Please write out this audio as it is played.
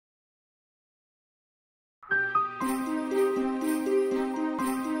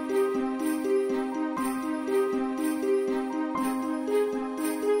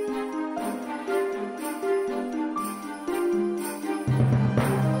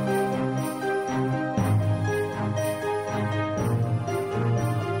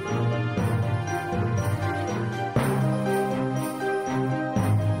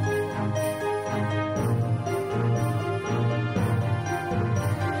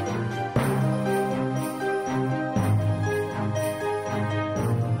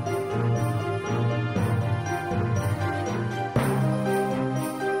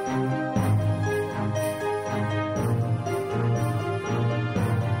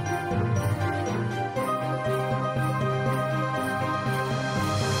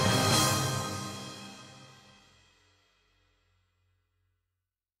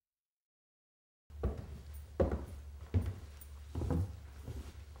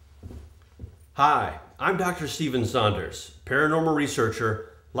Hi, I'm Dr. Saunders, paranormal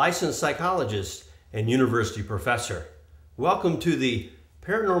researcher, licensed psychologist, and university professor. Welcome to the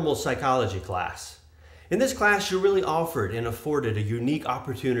Paranormal Psychology class. In this class, you're really offered and afforded a unique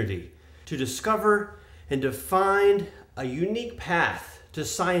opportunity to discover and to find a unique path to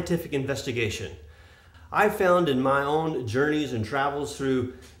scientific investigation. I've found in my own journeys and travels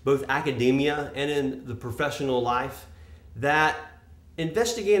through both academia and in the professional life that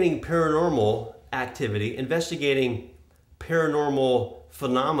investigating paranormal activity, investigating paranormal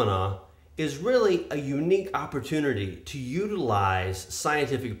phenomena is really a unique opportunity to utilize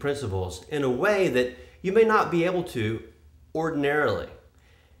scientific principles in a way that you may not be able to ordinarily.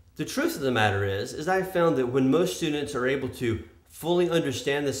 The truth of the matter is I've found that when most students are able to fully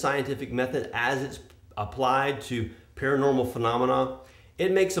understand the scientific method as it's applied to paranormal phenomena,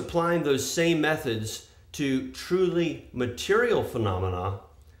 it makes applying those same methods to truly material phenomena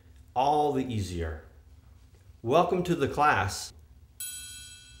all the easier. Welcome to the class.